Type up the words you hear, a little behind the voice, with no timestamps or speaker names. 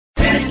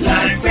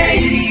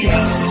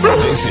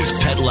This is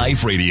Pet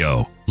Life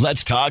Radio.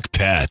 Let's talk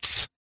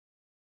pets.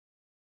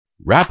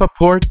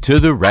 Rappaport to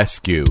the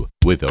rescue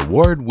with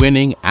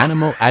award-winning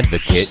animal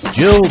advocate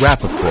Jill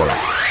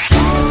Rappaport.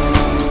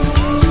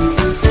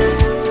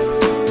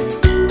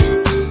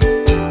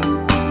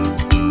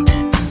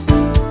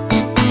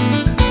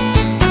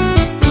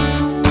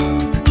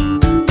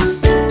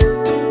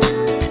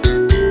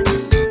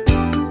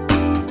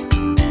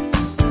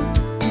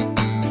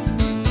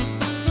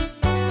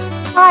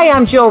 Hi,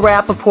 I'm Jill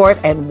Rappaport,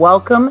 and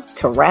welcome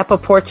to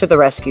Rappaport to the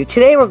Rescue.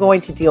 Today we're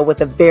going to deal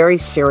with a very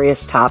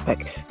serious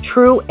topic,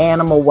 true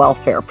animal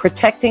welfare,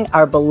 protecting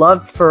our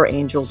beloved fur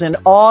angels in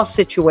all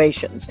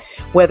situations,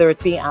 whether it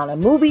be on a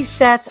movie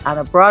set, on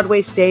a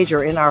Broadway stage,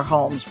 or in our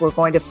homes. We're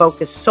going to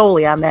focus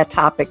solely on that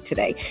topic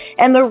today.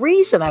 And the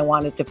reason I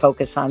wanted to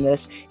focus on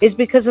this is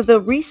because of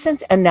the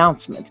recent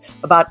announcement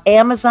about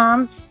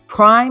Amazon's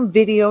Prime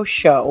Video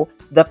show,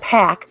 The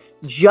Pack,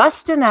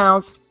 just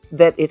announced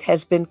that it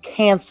has been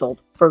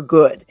canceled for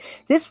good.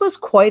 This was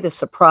quite a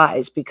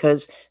surprise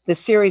because the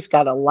series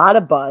got a lot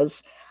of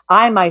buzz.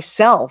 I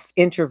myself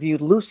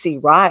interviewed Lucy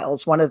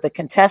Riles, one of the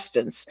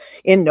contestants,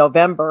 in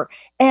November,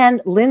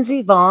 and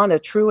Lindsey Vonn, a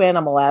true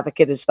animal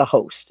advocate, is the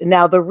host.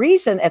 Now, the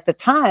reason at the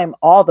time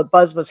all the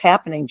buzz was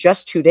happening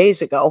just 2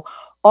 days ago,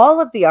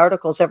 all of the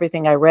articles,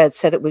 everything I read,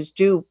 said it was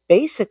due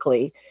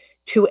basically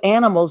to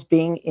animals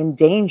being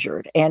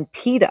endangered, and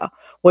PETA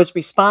was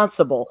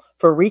responsible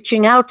for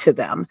reaching out to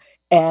them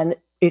and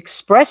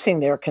expressing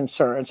their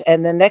concerns.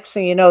 And the next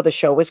thing you know, the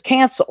show was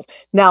canceled.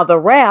 Now, The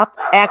Wrap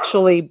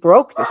actually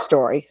broke the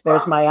story.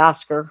 There's my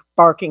Oscar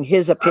barking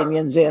his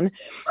opinions in.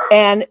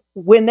 And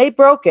when they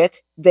broke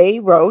it, they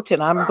wrote,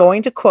 and I'm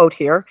going to quote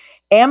here,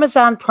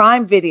 Amazon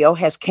Prime Video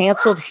has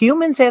canceled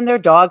Humans and Their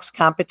Dogs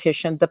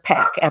competition, The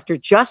Pack, after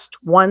just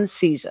one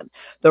season.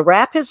 The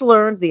Wrap has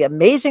learned the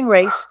Amazing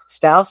Race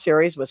style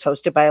series was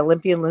hosted by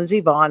Olympian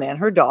Lindsey Vonn and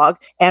her dog,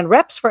 and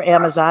reps for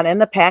Amazon and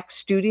The Pack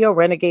Studio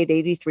Renegade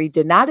 83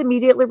 did not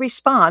immediately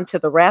respond to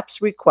The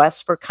Wrap's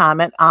request for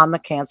comment on the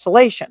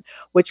cancellation,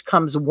 which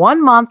comes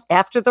 1 month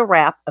after The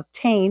Wrap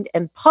obtained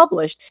and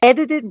published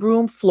edited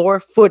room floor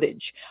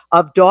footage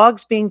of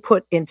dogs being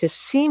put into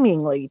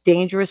seemingly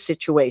dangerous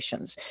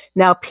situations.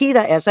 Now,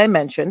 PETA, as I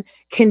mentioned,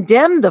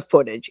 condemned the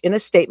footage in a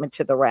statement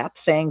to The Wrap,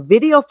 saying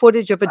video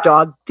footage of a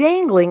dog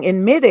dangling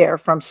in midair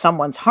from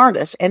someone's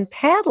harness and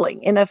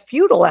paddling in a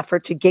futile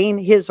effort to gain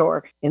his,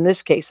 or in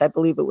this case, I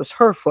believe it was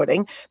her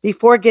footing,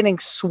 before getting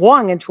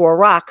swung into a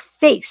rock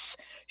face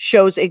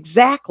shows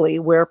exactly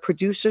where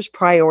producers'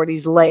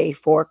 priorities lay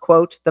for,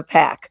 quote, The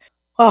Pack.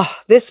 Oh,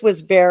 this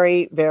was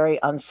very, very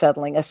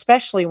unsettling,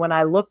 especially when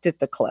I looked at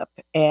the clip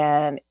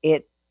and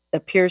it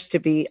appears to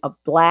be a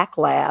black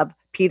lab.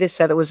 PETA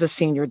said it was a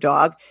senior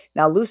dog.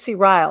 Now, Lucy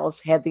Riles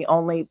had the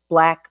only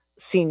black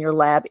senior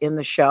lab in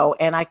the show,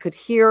 and I could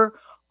hear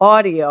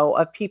audio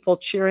of people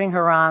cheering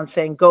her on,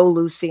 saying, go,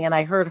 Lucy. And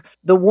I heard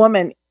the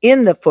woman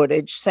in the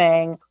footage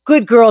saying,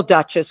 good girl,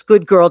 Duchess,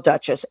 good girl,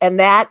 Duchess. And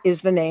that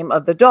is the name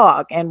of the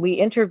dog. And we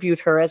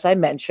interviewed her, as I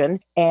mentioned,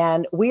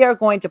 and we are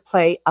going to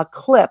play a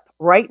clip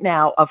right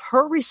now of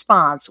her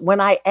response when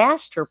I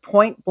asked her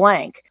point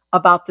blank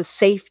about the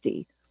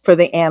safety for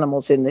the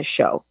animals in this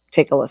show.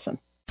 Take a listen.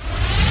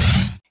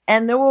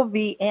 And there will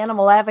be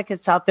animal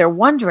advocates out there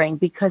wondering,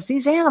 because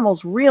these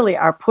animals really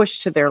are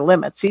pushed to their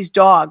limits. These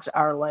dogs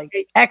are like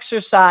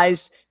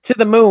exercised to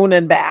the moon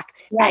and back.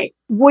 Right.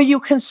 Were you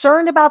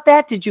concerned about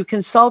that? Did you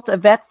consult a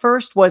vet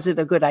first? Was it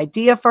a good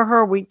idea for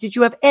her? Did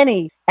you have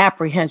any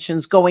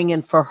apprehensions going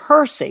in for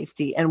her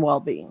safety and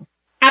well-being?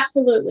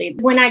 Absolutely.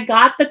 When I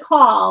got the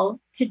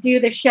call to do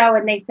the show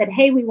and they said,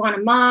 hey, we want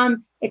a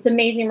mom, it's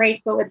Amazing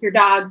Race, but with your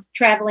dogs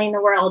traveling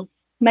the world,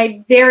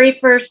 my very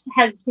first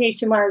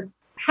hesitation was,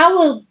 how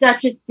will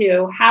Duchess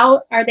do?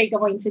 How are they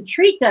going to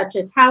treat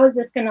Duchess? How is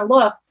this going to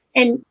look?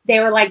 And they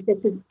were like,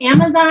 this is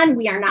Amazon.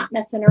 We are not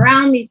messing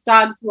around. These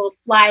dogs will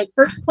fly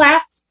first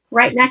class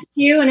right next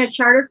to you in a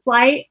chartered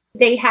flight.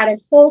 They had a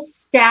whole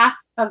staff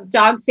of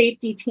dog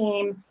safety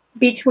team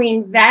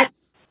between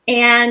vets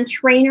and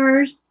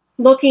trainers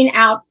looking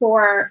out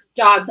for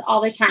dogs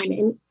all the time.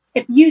 And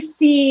if you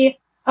see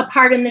a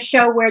part in the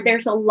show where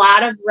there's a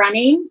lot of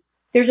running,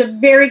 there's a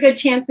very good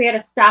chance we had to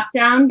stop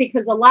down,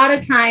 because a lot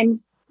of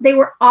times they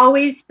were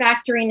always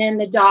factoring in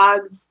the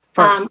dog's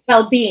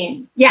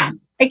well-being. Yeah.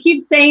 I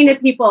keep saying to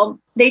people,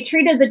 they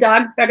treated the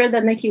dogs better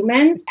than the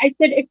humans. I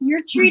said, if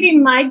you're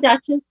treating my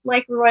Duchess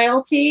like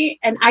royalty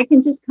and I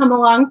can just come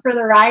along for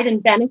the ride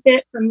and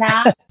benefit from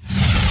that.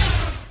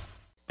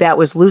 That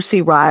was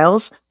Lucy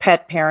Riles,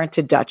 pet parent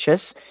to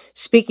Duchess,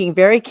 speaking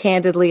very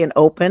candidly and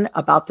open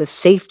about the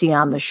safety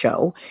on the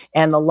show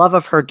and the love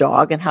of her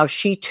dog, and how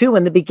she too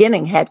in the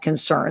beginning had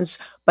concerns,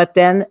 but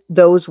then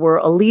those were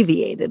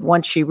alleviated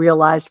once she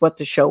realized what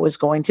the show was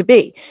going to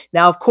be.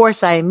 Now, of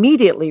course, I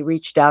immediately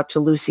reached out to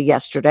Lucy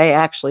yesterday.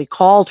 I actually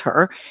called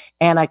her,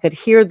 and I could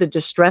hear the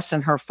distress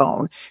in her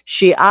phone.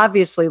 She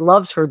obviously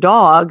loves her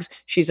dogs.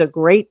 She's a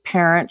great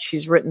parent.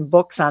 She's written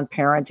books on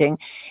parenting,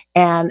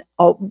 and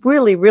a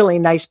really, really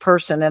nice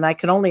person. And I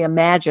can only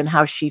imagine imagine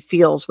how she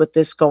feels with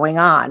this going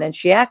on. And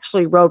she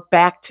actually wrote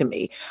back to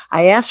me.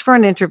 I asked for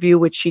an interview,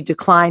 which she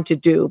declined to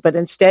do, but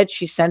instead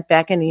she sent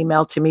back an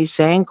email to me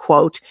saying,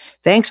 quote,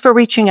 "Thanks for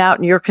reaching out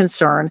and your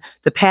concern.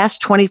 The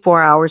past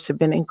 24 hours have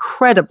been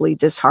incredibly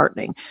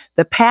disheartening.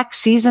 The PAC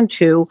season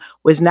 2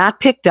 was not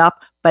picked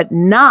up, but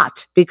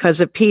not because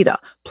of PETA.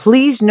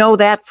 Please know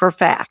that for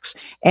facts.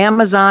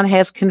 Amazon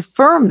has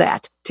confirmed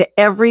that to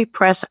every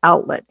press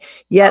outlet.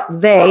 Yet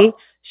they,"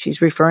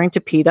 she's referring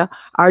to PETA,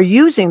 "are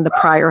using the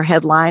prior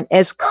headline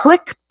as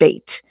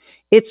clickbait.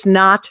 It's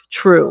not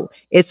true.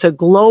 It's a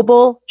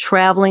global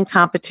traveling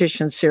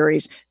competition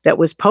series that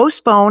was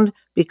postponed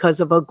because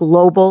of a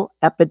global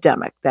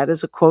epidemic." That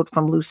is a quote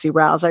from Lucy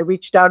Rouse. I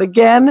reached out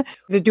again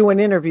to do an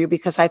interview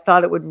because I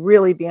thought it would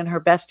really be in her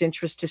best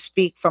interest to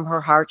speak from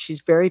her heart.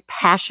 She's very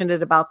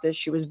passionate about this.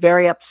 She was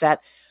very upset.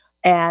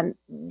 And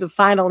the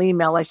final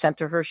email I sent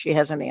to her, she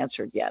hasn't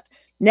answered yet.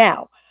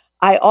 Now,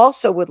 I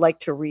also would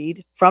like to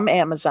read from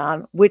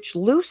Amazon, which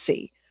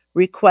Lucy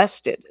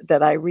requested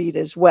that I read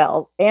as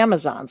well,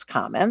 Amazon's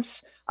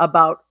comments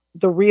about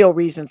the real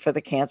reason for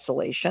the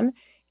cancellation.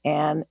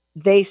 And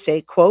they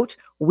say, quote,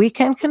 "We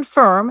can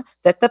confirm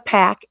that the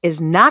PAC is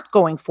not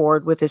going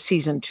forward with a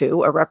season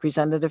 2, a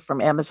representative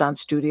from Amazon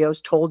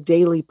Studios told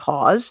Daily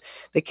Pause.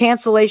 The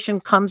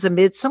cancellation comes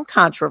amid some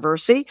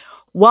controversy.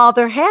 While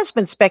there has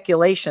been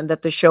speculation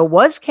that the show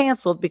was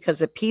canceled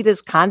because of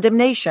PETA's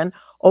condemnation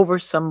over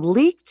some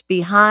leaked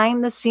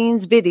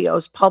behind-the-scenes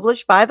videos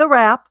published by The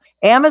Wrap,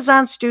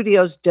 Amazon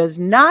Studios does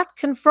not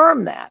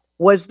confirm that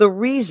was the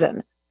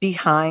reason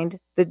behind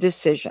the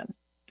decision."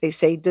 They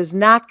say does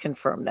not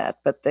confirm that,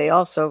 but they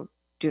also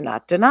do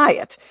not deny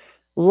it.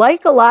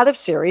 Like a lot of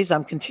series,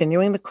 I'm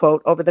continuing the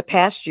quote, "Over the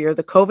past year,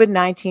 the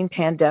COVID-19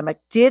 pandemic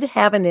did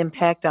have an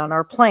impact on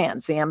our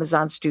plans," the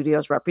Amazon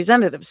Studios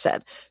representative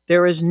said.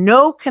 "There is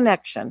no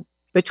connection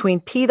between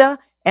PETA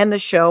and the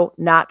show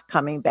not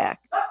coming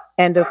back."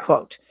 End of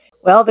quote.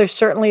 Well, there's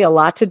certainly a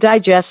lot to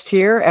digest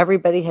here.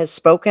 Everybody has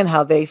spoken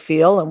how they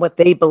feel and what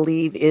they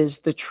believe is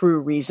the true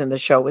reason the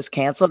show was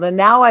canceled. And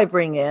now I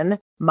bring in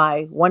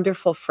my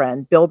wonderful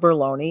friend, Bill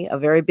Berloni, a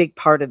very big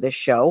part of this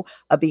show,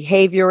 a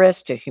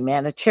behaviorist, a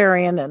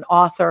humanitarian, an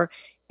author,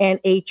 and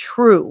a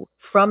true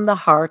from the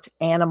heart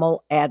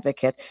animal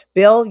advocate.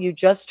 Bill, you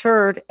just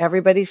heard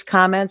everybody's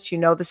comments. You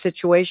know the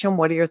situation.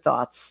 What are your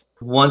thoughts?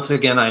 Once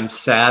again, I'm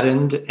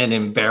saddened and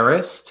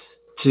embarrassed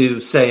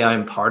to say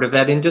I'm part of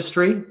that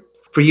industry.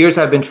 For years,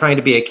 I've been trying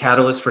to be a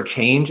catalyst for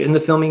change in the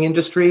filming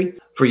industry.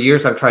 For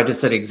years, I've tried to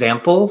set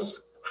examples.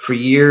 For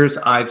years,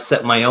 I've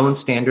set my own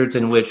standards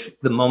in which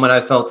the moment I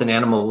felt an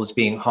animal was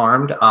being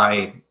harmed,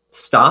 I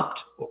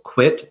stopped or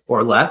quit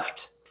or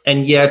left.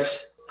 And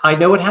yet, I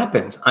know it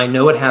happens. I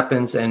know it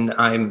happens, and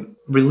I'm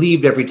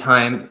relieved every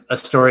time a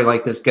story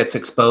like this gets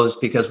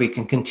exposed because we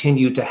can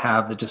continue to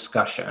have the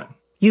discussion.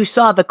 You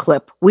saw the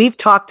clip. We've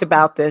talked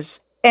about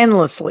this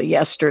endlessly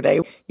yesterday.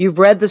 You've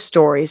read the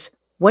stories.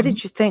 What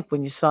did you think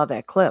when you saw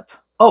that clip?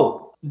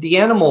 Oh, the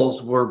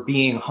animals were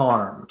being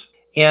harmed.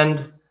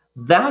 And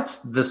that's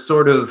the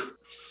sort of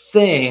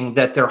thing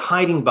that they're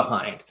hiding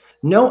behind.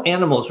 No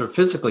animals were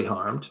physically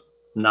harmed,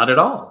 not at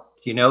all.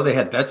 You know, they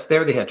had vets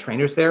there, they had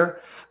trainers there,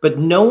 but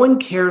no one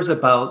cares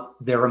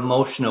about their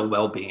emotional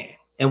well-being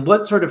and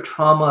what sort of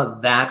trauma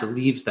that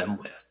leaves them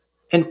with.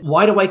 And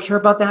why do I care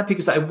about that?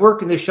 Because I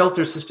work in the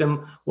shelter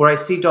system where I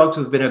see dogs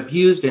who've been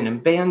abused and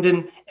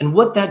abandoned and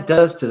what that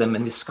does to them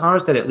and the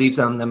scars that it leaves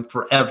on them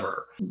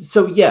forever.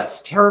 So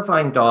yes,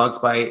 terrifying dogs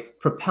by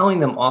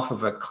propelling them off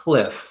of a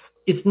cliff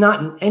is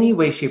not in any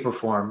way, shape, or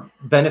form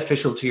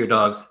beneficial to your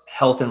dog's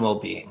health and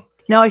well-being.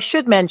 Now, I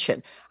should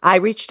mention, I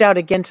reached out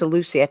again to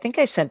Lucy. I think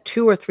I sent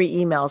 2 or 3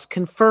 emails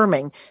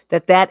confirming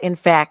that in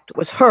fact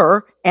was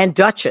her and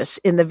Duchess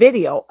in the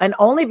video, and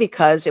only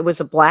because it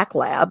was a black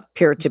lab,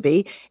 appeared to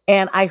be,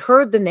 and I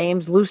heard the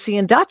names Lucy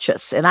and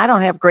Duchess, and I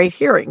don't have great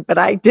hearing, but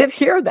I did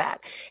hear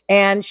that,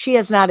 and she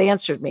has not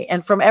answered me.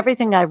 And from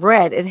everything I've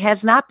read, it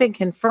has not been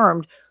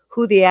confirmed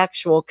who the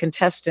actual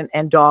contestant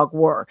and dog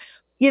were.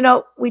 You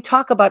know, we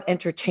talk about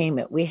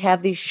entertainment. We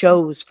have these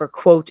shows for,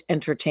 quote,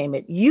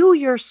 entertainment. You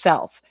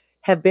yourself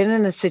have been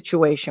in a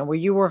situation where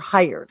you were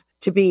hired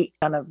to be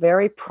on a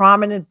very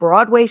prominent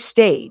Broadway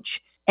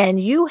stage, and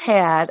you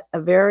had a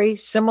very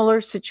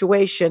similar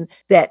situation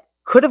that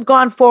could have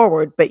gone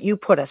forward, but you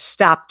put a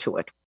stop to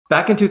it.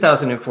 Back in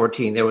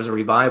 2014, there was a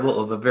revival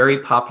of a very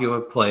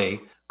popular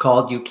play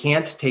called You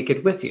Can't Take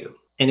It With You.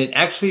 And it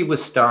actually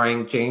was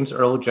starring James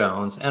Earl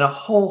Jones and a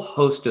whole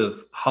host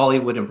of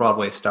Hollywood and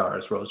Broadway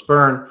stars, Rose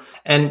Byrne.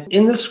 And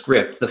in the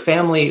script, the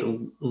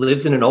family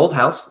lives in an old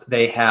house.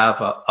 They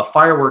have a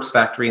fireworks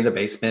factory in the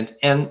basement.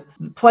 And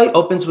the play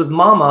opens with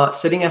Mama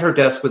sitting at her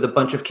desk with a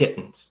bunch of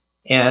kittens.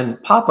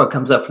 And Papa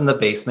comes up from the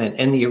basement.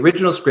 In the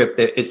original script,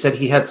 it said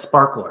he had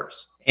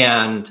sparklers.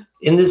 And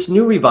in this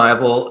new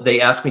revival,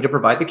 they asked me to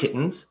provide the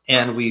kittens.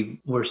 And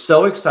we were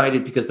so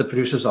excited because the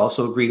producers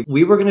also agreed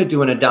we were going to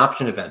do an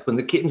adoption event. When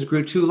the kittens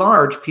grew too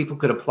large, people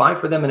could apply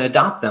for them and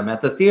adopt them at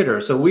the theater.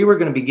 So we were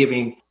going to be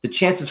giving the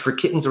chances for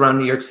kittens around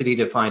New York City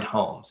to find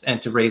homes and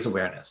to raise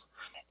awareness.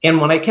 And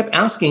when I kept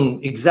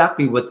asking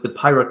exactly what the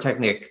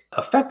pyrotechnic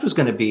effect was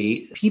going to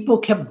be, people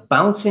kept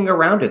bouncing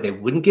around it. They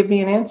wouldn't give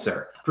me an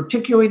answer,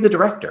 particularly the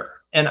director.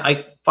 And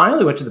I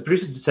finally went to the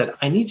producers and said,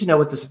 I need to know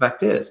what this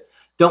effect is.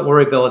 Don't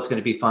worry, Bill, it's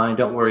going to be fine.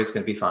 Don't worry, it's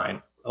going to be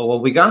fine. Oh, well,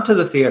 we got to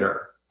the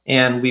theater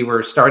and we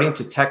were starting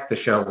to tech the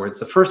show where it's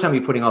the first time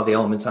you're putting all the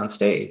elements on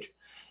stage.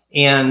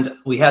 And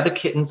we had the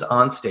kittens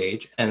on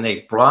stage and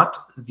they brought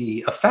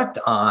the effect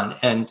on,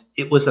 and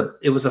it was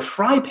a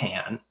fry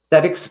pan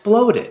that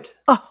exploded.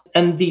 Oh.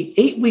 And the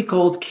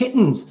 8-week-old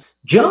kittens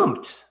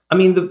jumped. I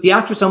mean, the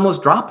actress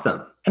almost dropped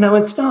them. And I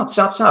went, stop.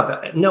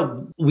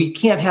 No, we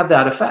can't have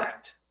that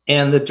effect.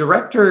 And the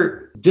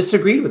director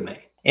disagreed with me.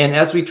 And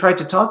as we tried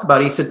to talk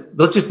about it, he said,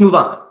 let's just move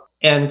on.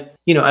 And,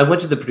 I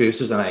went to the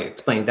producers and I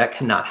explained that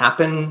cannot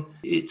happen.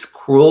 It's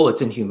cruel.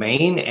 It's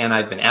inhumane. And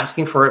I've been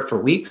asking for it for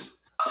weeks.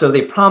 So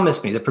the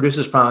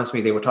producers promised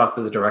me they would talk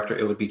to the director,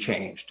 it would be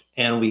changed.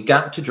 And we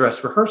got to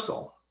dress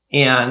rehearsal.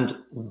 And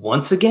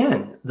once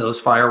again, those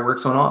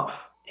fireworks went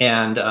off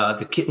and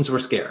the kittens were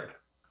scared.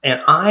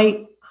 And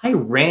I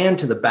ran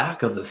to the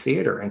back of the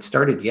theater and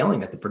started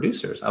yelling at the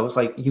producers. I was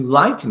like, you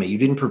lied to me. You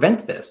didn't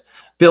prevent this.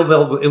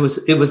 Bill, it was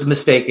a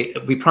mistake.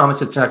 We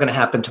promise it's not going to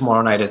happen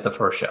tomorrow night at the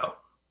first show.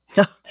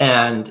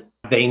 And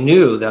they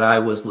knew that I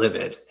was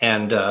livid.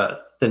 And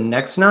the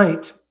next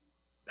night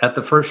at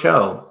the first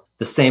show,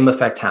 the same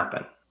effect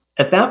happened.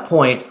 At that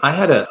point, I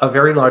had a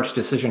very large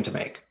decision to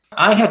make.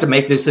 I had to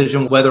make a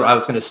decision whether I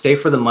was going to stay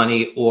for the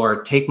money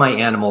or take my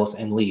animals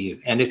and leave.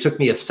 And it took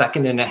me a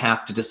second and a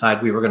half to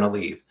decide we were going to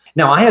leave.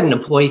 Now, I had an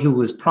employee who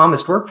was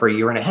promised work for a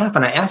year and a half.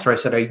 And I asked her, I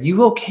said, are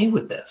you okay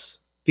with this?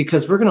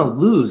 Because we're going to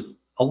lose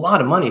a lot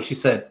of money. She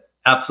said,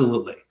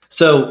 absolutely.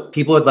 So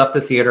people had left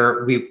the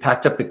theater. We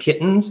packed up the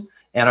kittens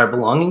and our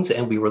belongings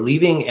and we were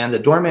leaving. And the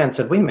doorman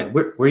said, wait a minute,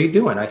 where are you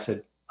doing? I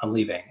said, I'm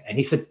leaving. And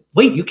he said,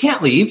 wait, you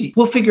can't leave.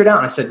 We'll figure it out.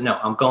 And I said, no,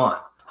 I'm gone.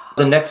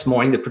 The next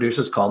morning, the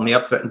producers called me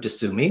up, threatened to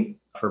sue me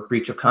for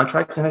breach of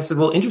contract. And I said,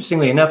 well,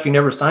 interestingly enough, you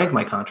never signed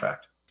my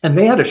contract. And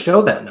they had a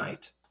show that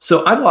night.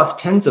 So I lost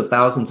tens of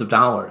thousands of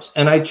dollars.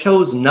 And I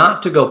chose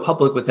not to go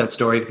public with that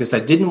story because I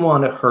didn't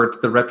want to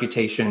hurt the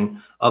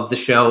reputation of the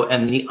show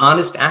and the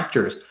honest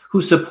actors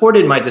who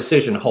supported my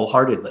decision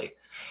wholeheartedly.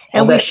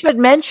 And we should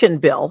mention,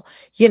 Bill,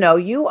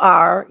 you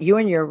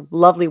and your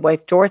lovely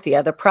wife, Dorothy,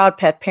 are the proud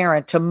pet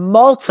parent to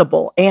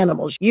multiple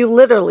animals. You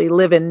literally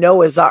live in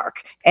Noah's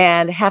Ark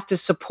and have to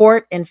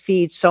support and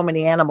feed so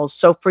many animals.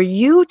 So for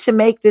you to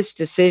make this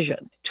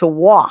decision to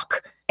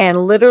walk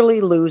and literally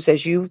lose,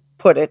 as you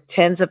put it,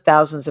 tens of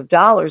thousands of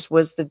dollars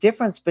was the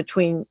difference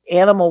between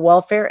animal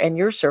welfare and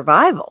your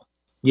survival.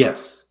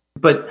 Yes,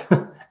 but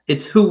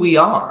it's who we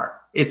are.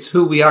 It's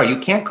who we are. You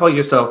can't call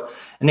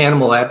yourself an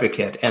animal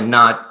advocate and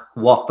not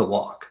walk the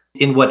walk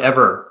in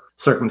whatever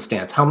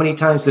circumstance. How many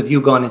times have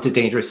you gone into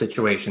dangerous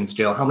situations,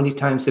 Jill? How many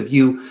times have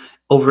you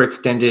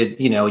overextended,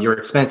 your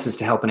expenses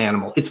to help an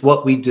animal? It's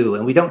what we do.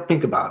 And we don't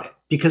think about it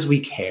because we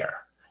care,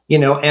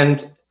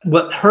 and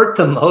what hurt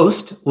the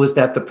most was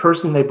that the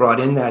person they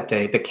brought in that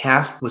day, the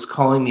cast was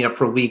calling me up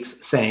for weeks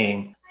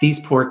saying, these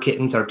poor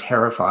kittens are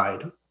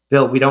terrified.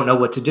 Bill, we don't know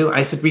what to do.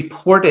 I said,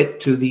 report it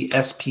to the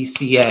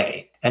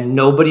SPCA, and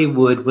nobody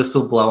would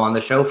whistleblow on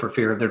the show for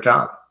fear of their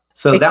job.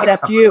 So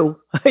except you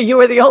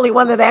were the only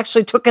one that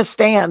actually took a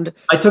stand.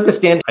 I took a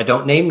stand. I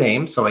don't name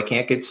names, so I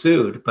can't get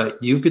sued, but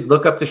you could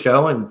look up the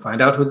show and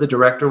find out who the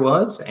director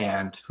was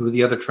and who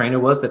the other trainer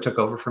was that took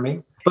over for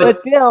me.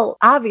 But Bill,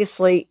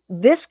 obviously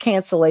this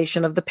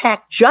cancellation of the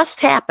pack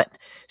just happened.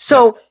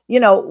 So,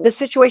 yes. The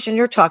situation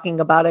you're talking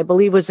about, I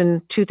believe was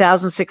in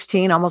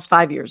 2016, almost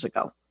 5 years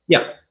ago.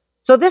 Yeah.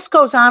 So this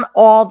goes on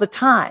all the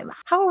time.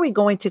 How are we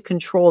going to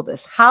control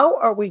this? How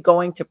are we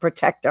going to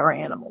protect our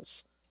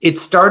animals? It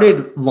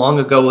started long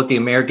ago with the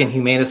American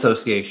Humane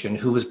Association,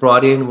 who was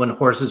brought in when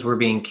horses were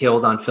being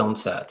killed on film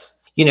sets,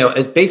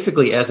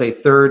 as a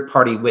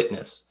third-party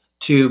witness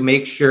to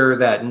make sure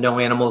that no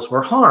animals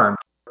were harmed.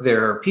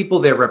 There are people,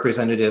 they're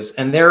representatives,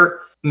 and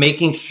they're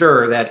making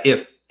sure that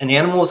if an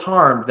animal is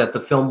harmed, that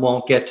the film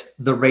won't get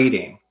the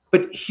rating.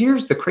 But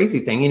here's the crazy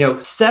thing,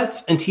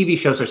 sets and TV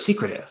shows are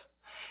secretive.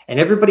 And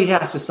everybody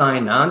has to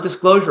sign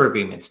non-disclosure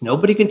agreements.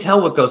 Nobody can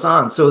tell what goes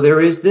on. So there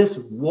is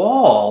this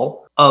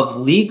wall of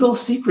legal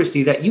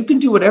secrecy that you can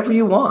do whatever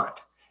you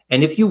want.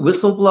 And if you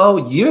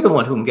whistleblow, you're the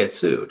one who can get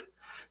sued.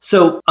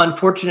 So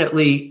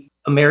unfortunately,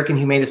 American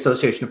Humane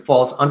Association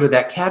falls under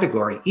that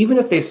category. Even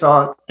if they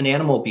saw an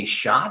animal be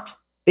shot,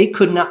 they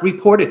could not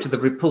report it to the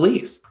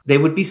police. They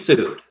would be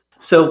sued.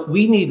 So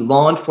we need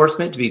law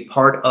enforcement to be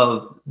part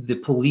of the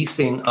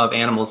policing of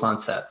animals on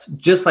sets.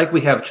 Just like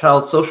we have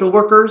child social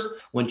workers,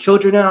 when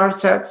children are on our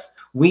sets,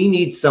 we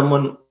need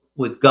someone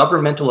with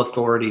governmental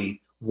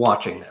authority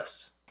watching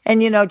this. And,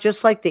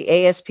 just like the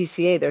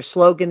ASPCA, their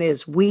slogan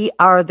is, we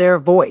are their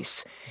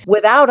voice.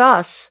 Without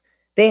us,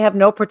 they have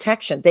no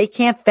protection. They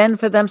can't fend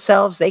for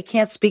themselves. They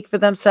can't speak for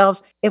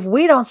themselves. If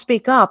we don't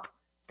speak up,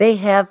 they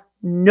have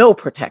no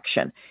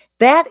protection.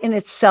 That in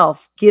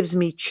itself gives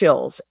me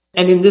chills.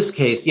 And in this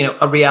case,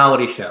 a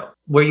reality show.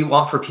 where you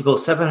offer people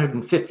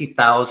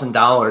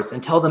 $750,000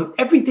 and tell them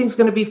everything's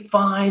going to be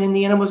fine and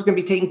the animals are going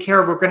to be taken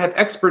care of. We're going to have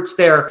experts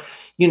there.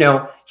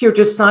 Here,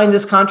 just sign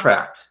this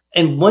contract.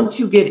 And once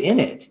you get in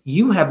it,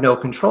 you have no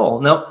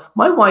control. Now,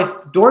 my wife,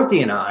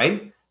 Dorothy, and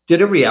I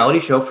did a reality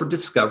show for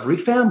Discovery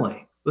Family.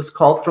 It was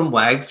called From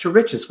Wags to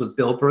Riches with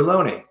Bill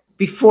Berlone.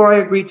 Before I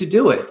agreed to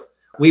do it,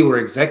 we were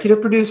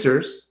executive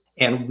producers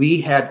and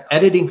we had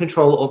editing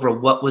control over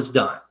what was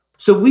done.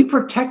 So we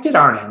protected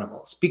our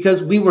animals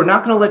because we were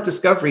not going to let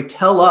Discovery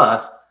tell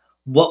us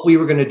what we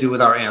were going to do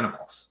with our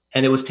animals.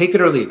 And it was take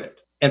it or leave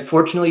it. And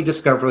fortunately,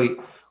 Discovery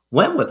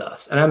went with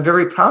us. And I'm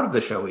very proud of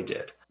the show we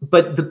did.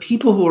 But the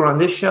people who were on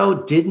this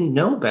show didn't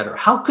know better.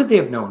 How could they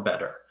have known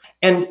better?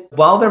 And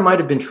while there might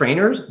have been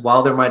trainers,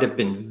 while there might have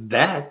been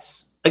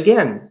vets,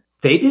 again,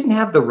 they didn't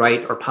have the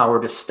right or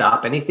power to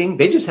stop anything.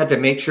 They just had to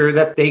make sure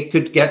that they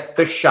could get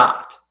the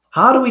shot.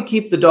 How do we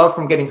keep the dog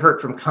from getting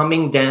hurt from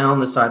coming down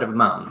the side of a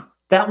mountain?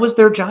 That was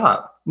their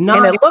job.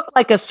 And it looked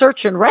like a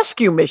search and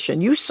rescue mission.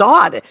 You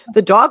saw it.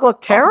 The dog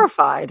looked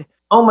terrified.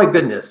 Oh my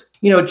goodness.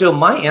 Jill,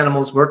 my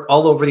animals work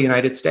all over the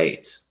United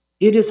States.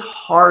 It is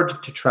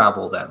hard to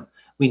travel them.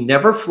 We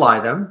never fly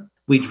them.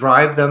 We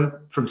drive them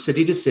from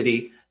city to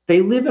city.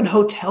 They live in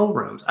hotel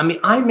rooms. I mean,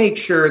 I make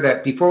sure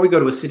that before we go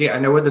to a city, I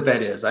know where the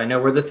vet is. I know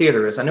where the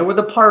theater is. I know where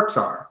the parks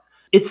are.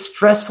 It's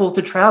stressful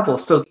to travel.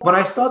 So when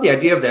I saw the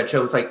idea of that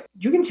show, it's like,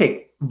 you can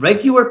take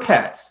regular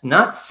pets,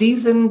 not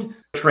seasoned,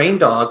 trained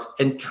dogs,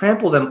 and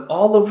trample them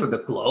all over the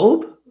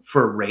globe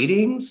for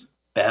ratings.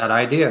 Bad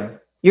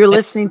idea. You're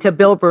listening to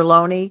Bill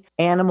Berlone,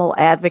 animal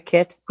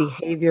advocate,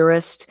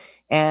 behaviorist,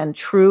 and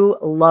true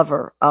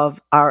lover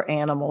of our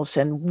animals,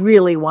 and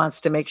really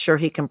wants to make sure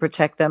he can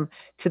protect them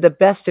to the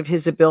best of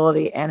his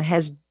ability, and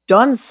has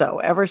done so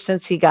ever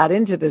since he got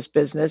into this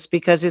business,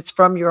 because it's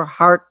from your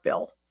heart,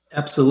 Bill.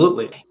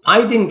 Absolutely.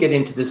 I didn't get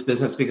into this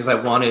business because I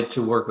wanted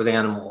to work with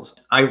animals.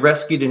 I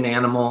rescued an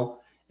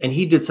animal and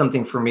he did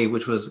something for me,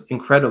 which was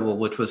incredible,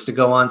 which was to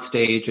go on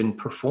stage and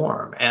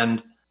perform.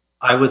 And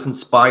I was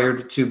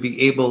inspired to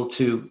be able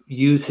to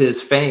use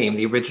his fame,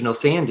 the original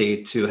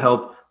Sandy, to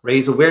help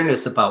raise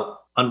awareness about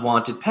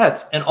unwanted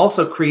pets and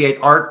also create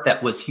art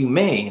that was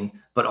humane,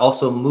 but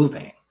also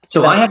moving.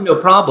 So I had no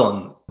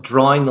problem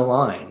drawing the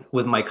line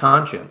with my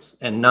conscience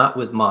and not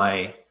with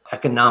my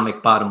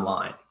economic bottom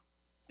line.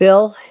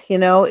 Bill,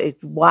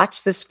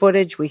 watch this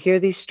footage. We hear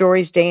these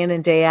stories day in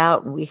and day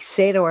out, and we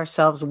say to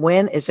ourselves,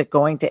 when is it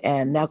going to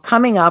end? Now,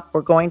 coming up, we're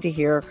going to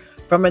hear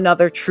from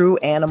another true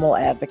animal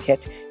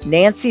advocate,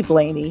 Nancy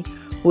Blaney,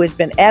 who has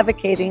been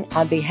advocating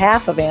on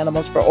behalf of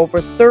animals for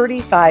over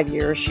 35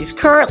 years. She's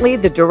currently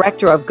the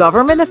Director of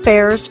Government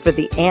Affairs for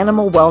the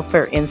Animal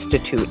Welfare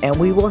Institute, and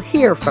we will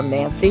hear from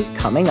Nancy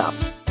coming up.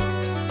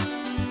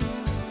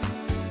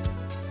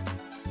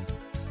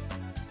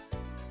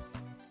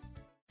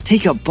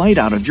 Take a bite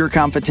out of your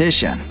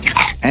competition.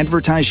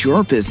 Advertise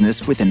your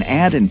business with an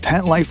ad in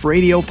Pet Life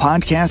Radio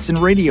podcasts and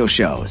radio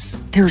shows.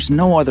 There's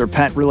no other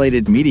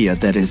pet-related media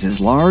that is as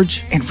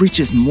large and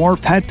reaches more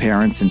pet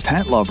parents and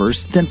pet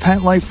lovers than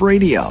Pet Life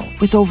Radio.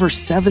 With over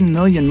 7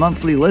 million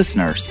monthly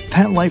listeners,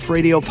 Pet Life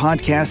Radio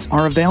podcasts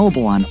are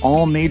available on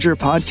all major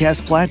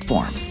podcast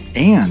platforms.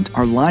 And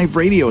our live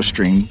radio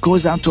stream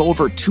goes out to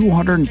over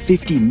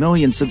 250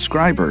 million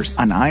subscribers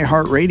on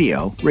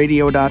iHeartRadio,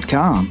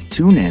 radio.com,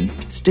 TuneIn,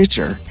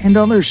 Stitcher, and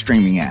other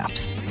streaming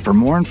apps. For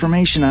more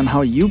information on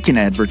how you can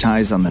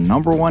advertise on the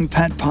 #1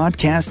 pet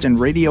podcast and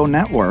radio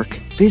network,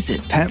 visit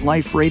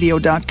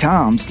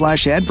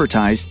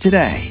PetLifeRadio.com/advertise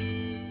today.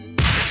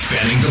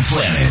 Spanning the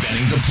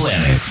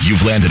planet.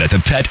 You've landed at the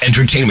pet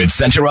entertainment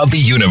center of the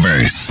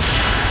universe.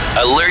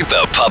 Alert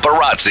the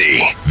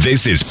paparazzi.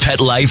 This is Pet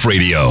Life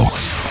Radio,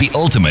 the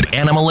ultimate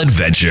animal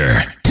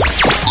adventure.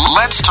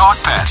 Let's talk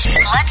pets.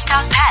 Let's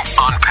talk pets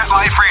On Pet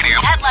Life Radio.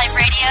 Pet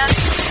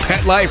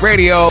Life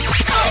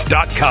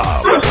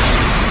PetLifeRadio.com.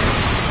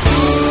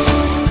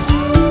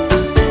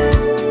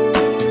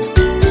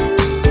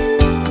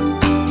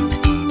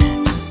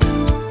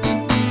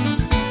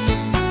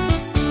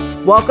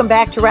 Welcome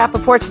back to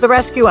Rappaport to the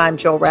Rescue. I'm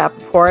Jill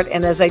Rappaport,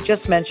 and as I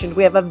just mentioned,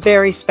 we have a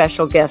very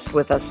special guest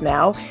with us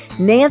now.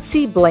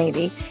 Nancy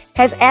Blaney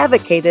has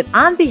advocated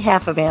on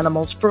behalf of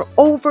animals for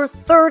over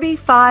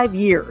 35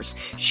 years.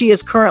 She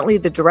is currently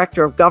the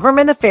Director of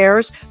Government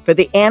Affairs for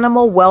the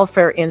Animal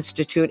Welfare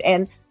Institute.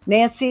 And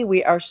Nancy,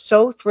 we are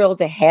so thrilled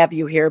to have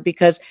you here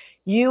because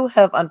you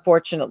have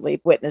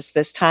unfortunately witnessed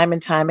this time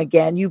and time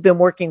again. You've been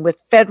working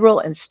with federal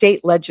and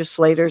state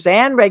legislators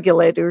and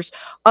regulators,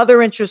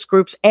 other interest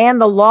groups, and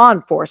the law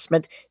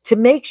enforcement to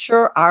make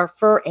sure our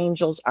fur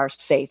angels are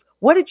safe.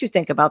 What did you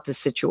think about this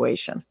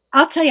situation?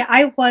 I'll tell you,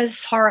 I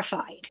was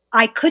horrified.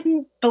 I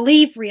couldn't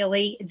believe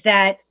really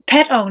that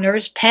pet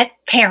owners, pet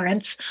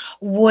parents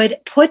would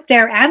put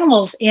their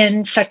animals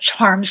in such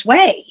harm's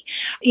way.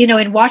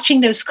 In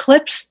watching those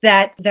clips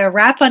that the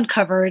Wrap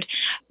uncovered,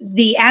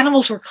 the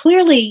animals were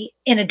clearly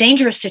in a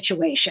dangerous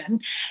situation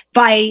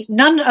by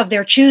none of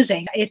their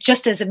choosing. It's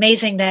just as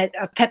amazing that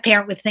a pet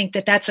parent would think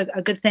that that's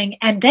a good thing.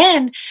 And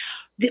then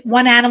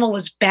One animal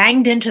was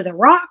banged into the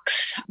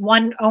rocks.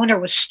 One owner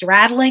was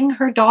straddling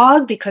her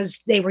dog because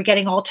they were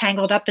getting all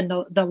tangled up in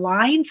the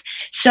lines.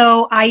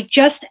 So I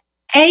just,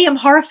 A, am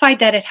horrified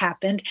that it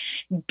happened.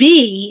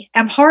 B,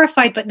 am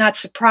horrified but not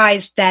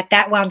surprised that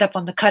that wound up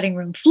on the cutting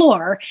room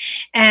floor,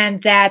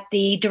 and that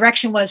the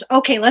direction was,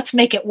 okay, let's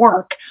make it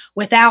work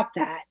without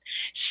that.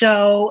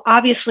 So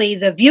obviously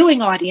the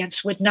viewing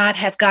audience would not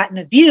have gotten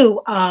a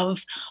view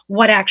of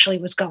what actually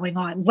was going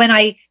on. When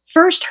I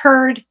first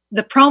heard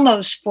the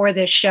promos for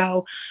this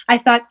show, I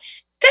thought,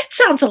 that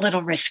sounds a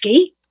little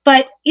risky.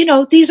 But,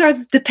 these are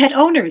the pet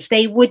owners.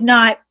 They would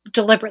not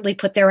deliberately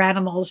put their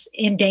animals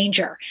in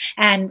danger.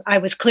 And I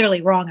was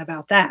clearly wrong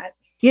about that.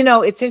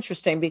 It's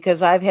interesting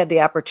because I've had the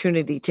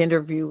opportunity to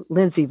interview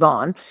Lindsey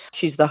Vonn.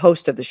 She's the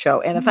host of the show.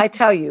 And if I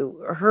tell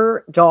you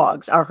her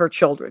dogs are her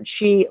children,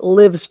 she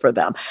lives for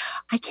them.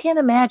 I can't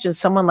imagine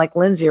someone like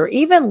Lindsey or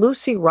even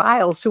Lucy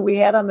Riles, who we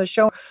had on the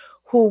show,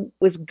 who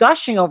was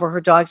gushing over her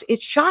dogs.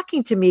 It's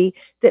shocking to me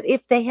that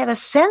if they had a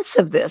sense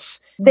of this,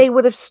 they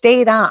would have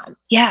stayed on.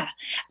 Yeah,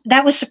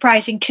 that was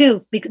surprising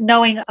too,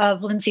 knowing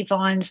of Lindsey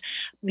Vonn's,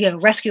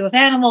 rescue of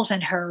animals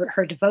and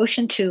her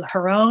devotion to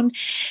her own.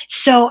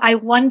 So I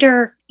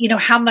wonder,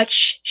 how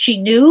much she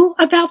knew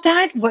about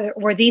that.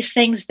 Were these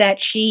things that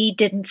she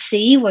didn't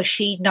see? Was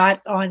she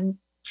not on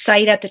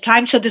site at the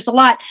time? So there's a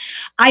lot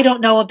I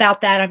don't know about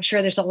that. I'm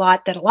sure there's a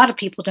lot that a lot of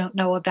people don't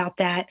know about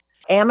that.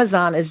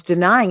 Amazon is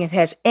denying it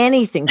has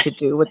anything to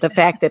do with the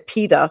fact that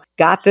PETA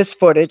got this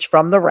footage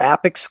from the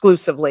Wrap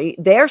exclusively.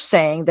 They're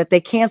saying that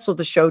they canceled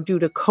the show due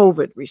to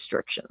COVID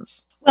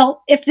restrictions.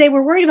 Well, if they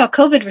were worried about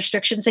COVID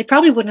restrictions, they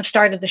probably wouldn't have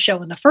started the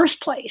show in the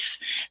first place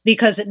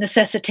because it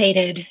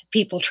necessitated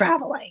people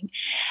traveling.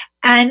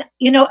 And,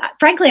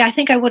 frankly, I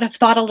think I would have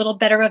thought a little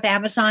better of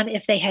Amazon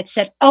if they had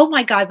said, oh,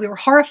 my God, we were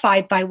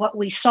horrified by what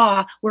we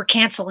saw. We're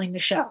canceling the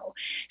show.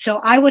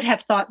 So I would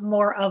have thought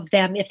more of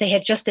them if they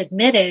had just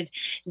admitted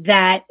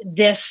that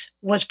this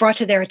was brought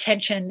to their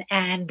attention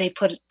and they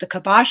put the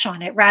kibosh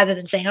on it rather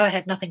than saying, oh, it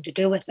had nothing to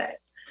do with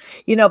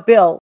it.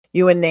 Bill,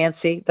 you and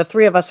Nancy, the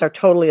three of us are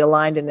totally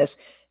aligned in this.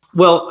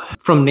 Well,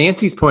 from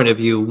Nancy's point of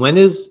view, when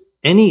is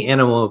any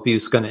animal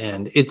abuse going to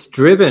end? It's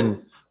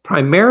driven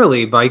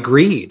primarily by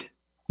greed,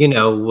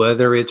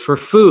 whether it's for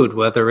food,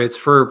 whether it's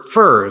for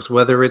furs,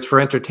 whether it's for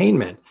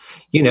entertainment,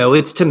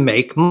 it's to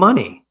make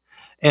money.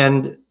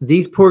 And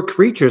these poor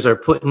creatures are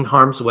put in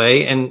harm's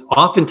way. And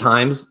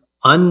oftentimes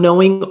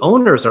unknowing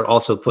owners are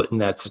also put in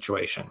that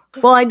situation.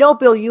 Well, I know,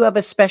 Bill, you have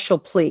a special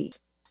plea.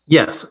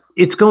 Yes,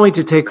 it's going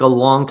to take a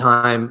long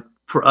time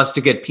for us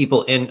to get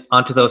people in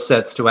onto those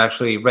sets to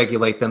actually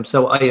regulate them.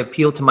 So I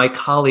appeal to my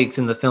colleagues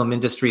in the film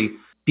industry,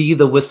 be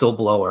the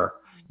whistleblower.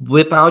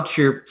 Whip out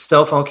your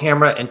cell phone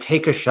camera and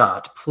take a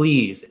shot,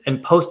 please,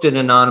 and post it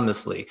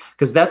anonymously,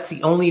 because that's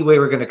the only way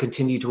we're going to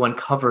continue to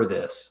uncover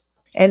this.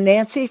 And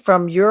Nancy,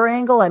 from your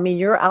angle,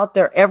 you're out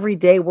there every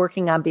day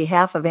working on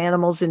behalf of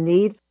animals in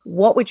need.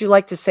 What would you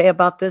like to say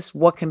about this?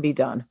 What can be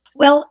done?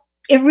 Well,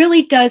 it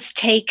really does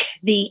take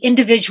the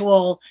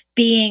individual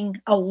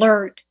being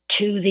alert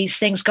to these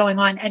things going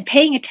on and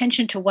paying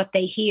attention to what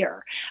they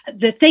hear.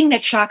 The thing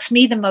that shocks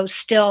me the most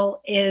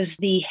still is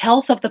the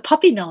health of the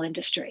puppy mill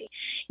industry.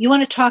 You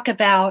want to talk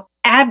about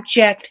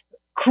abject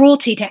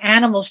cruelty to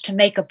animals to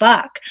make a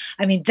buck.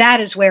 That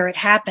is where it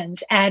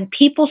happens. And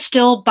people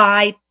still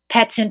buy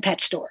pets in pet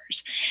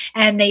stores,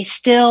 and they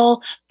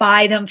still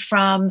buy them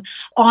from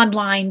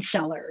online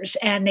sellers,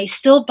 and they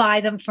still buy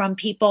them from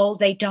people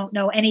they don't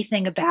know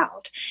anything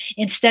about,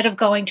 instead of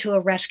going to a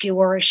rescue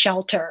or a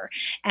shelter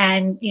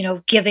and,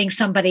 giving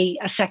somebody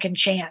a second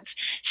chance.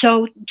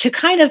 So to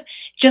kind of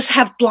just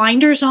have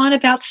blinders on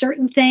about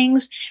certain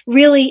things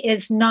really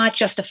is not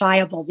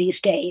justifiable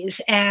these days.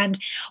 And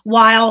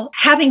while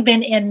having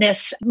been in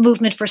this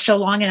movement for so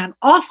long, and I'm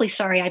awfully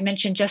sorry I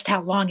mentioned just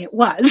how long it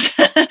was.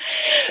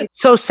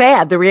 It's so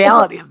sad, the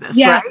reality of this,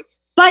 yeah. Right?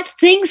 But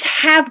things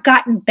have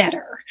gotten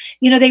better.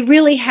 They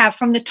really have.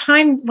 From the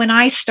time when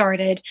I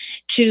started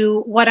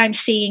to what I'm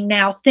seeing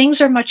now, things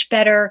are much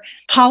better.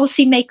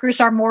 Policymakers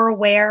are more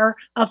aware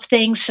of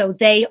things, so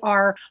they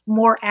are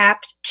more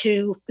apt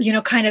to,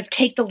 kind of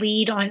take the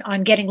lead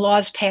on getting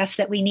laws passed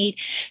that we need.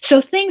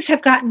 So things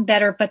have gotten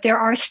better, but there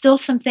are still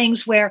some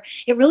things where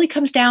it really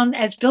comes down,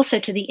 as Bill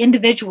said, to the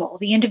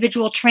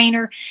individual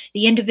trainer,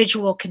 the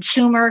individual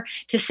consumer,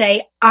 to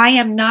say, I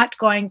am not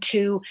going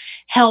to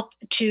help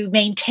to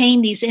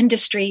maintain these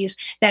industries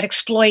that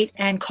exploit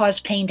and cause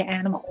pain to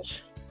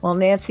animals. Well,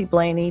 Nancy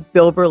Blaney,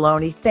 Bill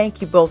Berloni,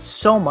 thank you both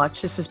so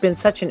much. This has been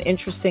such an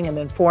interesting and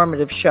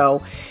informative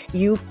show.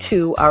 You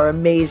two are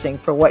amazing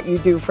for what you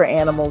do for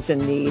animals in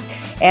need.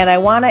 And I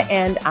want to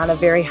end on a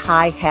very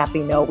high,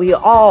 happy note. We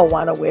all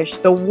want to wish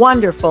the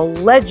wonderful,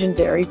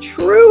 legendary,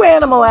 true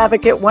animal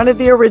advocate, one of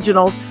the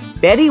originals,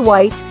 Betty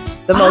White,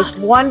 the most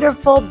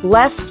wonderful,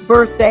 blessed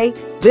birthday.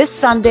 This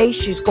Sunday,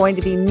 she's going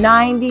to be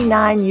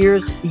 99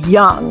 years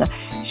young.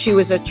 She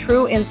was a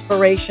true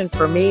inspiration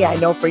for me. I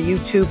know for you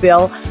too,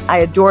 Bill. I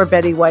adore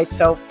Betty White.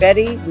 So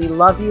Betty, we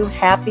love you.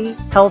 Happy,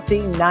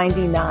 healthy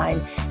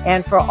 99.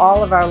 And for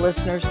all of our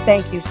listeners,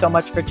 thank you so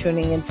much for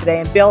tuning in today.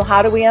 And Bill,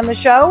 how do we end the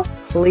show?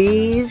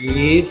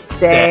 Please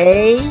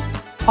stay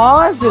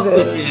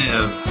positive.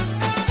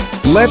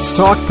 Let's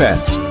Talk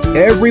Pets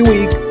every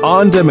week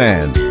on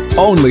demand,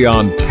 only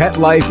on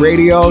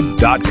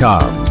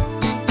PetLifeRadio.com.